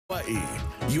Hawaii.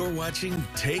 You're watching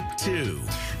Take 2.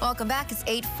 Welcome back. It's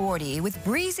 8:40. With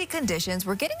breezy conditions,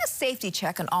 we're getting a safety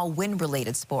check on all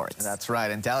wind-related sports. That's right.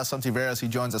 And Dallas Ontiveros, he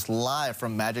joins us live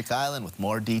from Magic Island with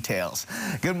more details.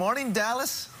 Good morning,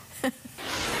 Dallas.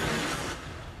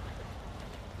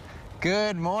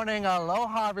 Good morning.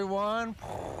 Aloha, everyone.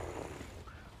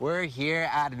 We're here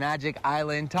at Magic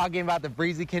Island talking about the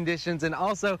breezy conditions and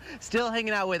also still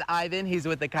hanging out with Ivan. He's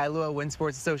with the Kailua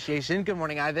Windsports Association. Good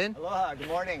morning, Ivan. Aloha, good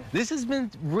morning. This has been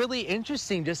really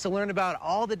interesting just to learn about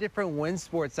all the different wind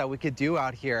sports that we could do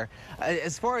out here.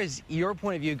 As far as your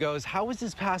point of view goes, how was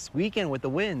this past weekend with the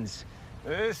winds?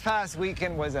 This past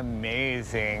weekend was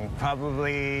amazing.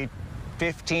 Probably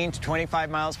 15 to 25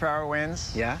 miles per hour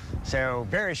winds. Yeah. So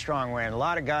very strong wind, a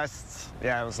lot of gusts.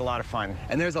 Yeah, it was a lot of fun.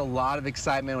 And there's a lot of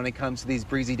excitement when it comes to these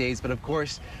breezy days, but of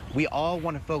course, we all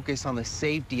want to focus on the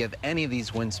safety of any of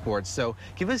these wind sports. So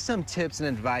give us some tips and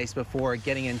advice before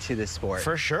getting into this sport.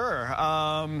 For sure.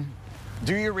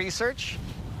 Do your research.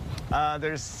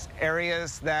 There's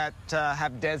areas that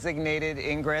have designated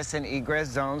ingress and egress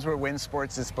zones where wind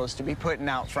sports is supposed to be putting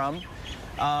out from.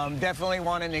 Definitely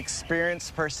want an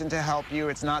experienced person to help you.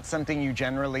 It's not something you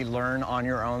generally learn on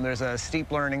your own. There's a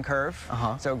steep learning curve,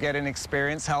 so get an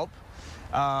experienced help.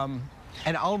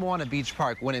 And Ala Moana Beach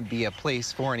Park wouldn't be a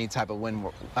place for any type of wind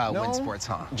sports,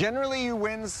 huh? Generally,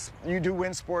 you do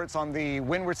wind sports on the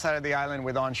windward side of the island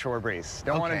with onshore breeze.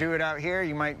 Don't want to do it out here.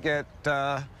 You might get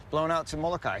blown out to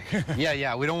Molokai.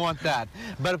 Yeah, we don't want that.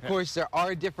 But of course, there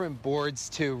are different boards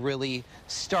to really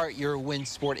start your wind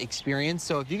sport experience.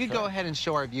 So if you could go ahead and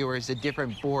show our viewers the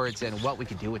different boards and what we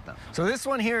could do with them. So this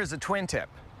one here is a twin tip.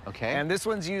 Okay. And this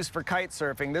one's used for kite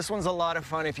surfing. This one's a lot of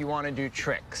fun if you want to do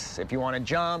tricks. If you want to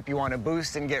jump, you want to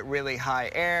boost and get really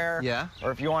high air. Yeah. Or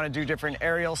if you want to do different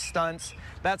aerial stunts,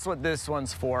 that's what this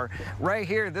one's for. Right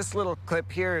here, this little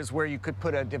clip here is where you could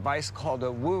put a device called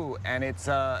a WOO, and it's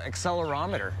an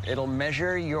accelerometer. It'll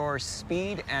measure your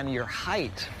speed and your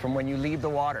height from when you leave the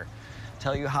water.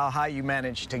 Tell you how high you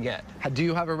managed to get. Do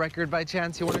you have a record by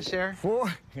chance you want to share?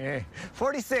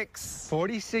 46.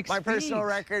 46 My feet. personal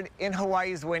record in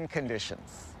Hawaii's wind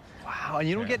conditions. Wow, and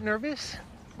you don't get nervous?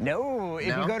 No, if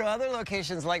you go to other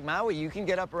locations like Maui, you can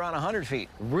get up around 100 feet.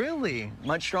 Really?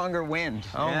 Much stronger wind.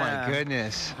 Oh my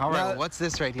goodness. All right, well, what's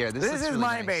this right here? This is really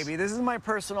my nice. baby. This is my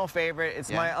personal favorite. It's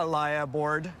my Alaya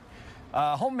board.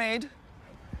 Homemade,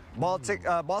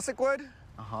 balsamic wood.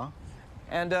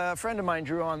 And a friend of mine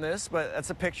drew on this, but that's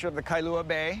a picture of the Kailua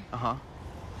Bay.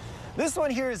 This one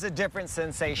here is a different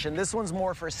sensation. This one's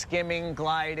more for skimming,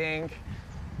 gliding,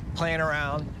 playing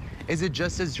around. Is it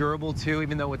just as durable too,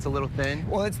 even though it's a little thin?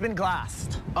 Well, it's been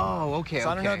glassed. Oh, okay. So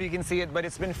I don't know if you can see it, but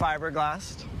it's been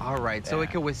fiberglassed. All right, so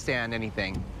it could withstand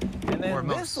anything. And then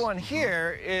this one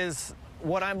here is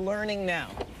what I'm learning now.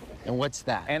 And what's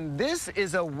that? And this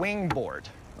is a wing board.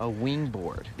 A wing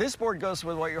board. This board goes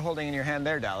with what you're holding in your hand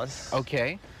there, Dallas.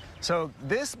 Okay. So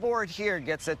this board here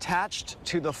gets attached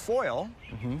to the foil,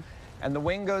 and the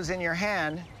wing goes in your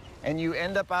hand, and you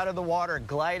end up out of the water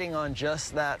gliding on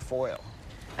just that foil.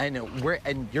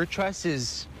 And your truss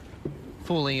is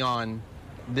fully on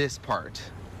this part.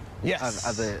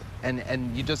 Yes.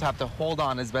 And you just have to hold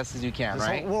on as best as you can,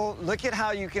 right? Well, look at how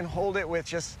you can hold it with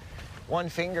just one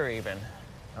finger even.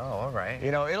 Oh, all right. You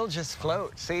know, it'll just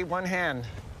float. See, one hand.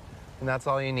 And that's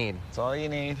all you need. That's all you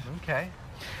need. Okay.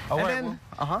 And then,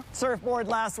 surfboard,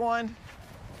 last one.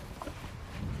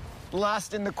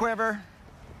 Last in the quiver.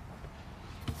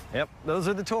 Yep, those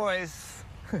are the toys.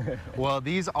 Well,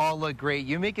 these all look great.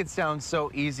 You make it sound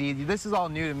so easy. This is all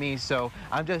new to me, so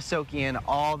I'm just soaking in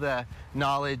all the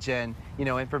knowledge and,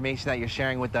 information that you're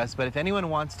sharing with us. But if anyone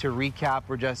wants to recap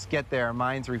or just get their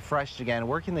minds refreshed again,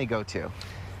 where can they go to?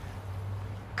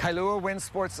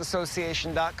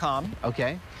 KailuaWindsportsAssociation.com.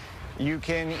 Okay. You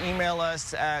can email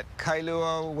us at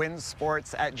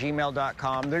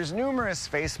KailuaWindsports@gmail.com. There's numerous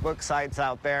Facebook sites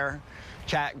out there,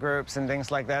 chat groups and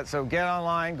things like that. So get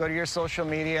online, go to your social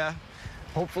media.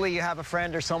 Hopefully you have a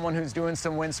friend or someone who's doing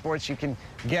some wind sports. You can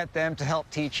get them to help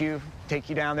teach you, take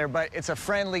you down there. But it's a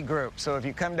friendly group. So if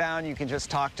you come down, you can just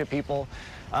talk to people.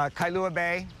 Kailua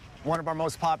Bay, one of our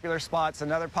most popular spots.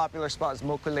 Another popular spot is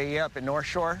Mokulei up at North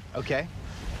Shore. Okay.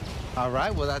 All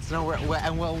right, well, that's nowhere,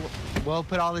 and we'll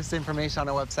put all this information on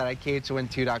our website at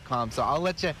Pt.2.com. So I'll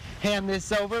let you hand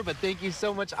this over, but thank you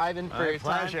so much, Ivan, for your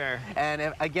time. My pleasure.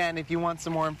 And again, if you want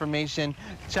some more information,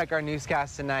 check our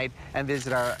newscast tonight and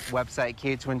visit our website,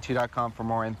 Kt.2.com, for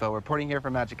more info. Reporting here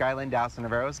from Magic Island, Dallas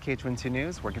Ontiveros, Kt.2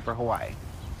 News, working for Hawaii.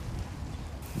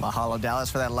 Mahalo,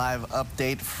 Dallas, for that live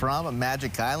update from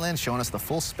Magic Island, showing us the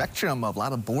full spectrum of a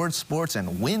lot of board sports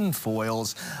and wind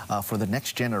foils for the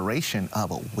next generation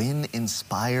of a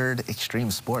wind-inspired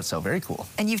extreme sport. So very cool.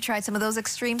 And you've tried some of those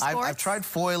extreme sports? I've tried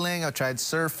foiling, I've tried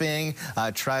surfing,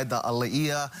 I've tried the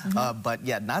alaia, but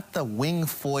yeah, not the wing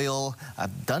foil.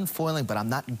 I've done foiling, but I'm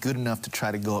not good enough to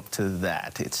try to go up to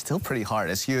that. It's still pretty hard.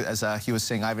 As he was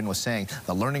saying, Ivan was saying,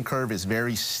 the learning curve is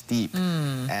very steep,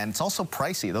 and it's also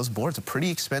pricey. Those boards are pretty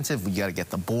expensive. You got to get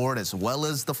the board as well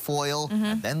as the foil,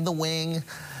 and then the wing.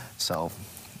 So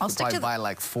I'll probably buy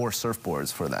like 4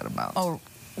 surfboards for that amount. Oh,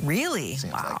 really?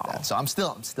 Seems wow. like that. So I'm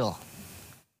still.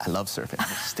 I love surfing.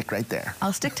 Stick right there.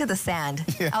 I'll stick to the sand.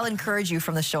 Yeah. I'll encourage you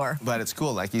from the shore. But it's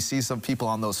cool. Like, you see some people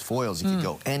on those foils. You can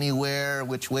go anywhere,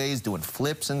 which ways, doing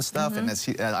flips and stuff. And as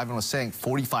Ivan was saying,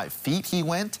 45 feet he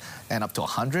went, and up to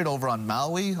 100 over on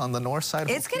Maui on the north side.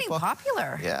 It's getting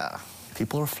popular. Yeah.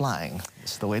 People are flying.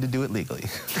 It's the way to do it legally.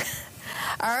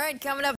 All right, coming up.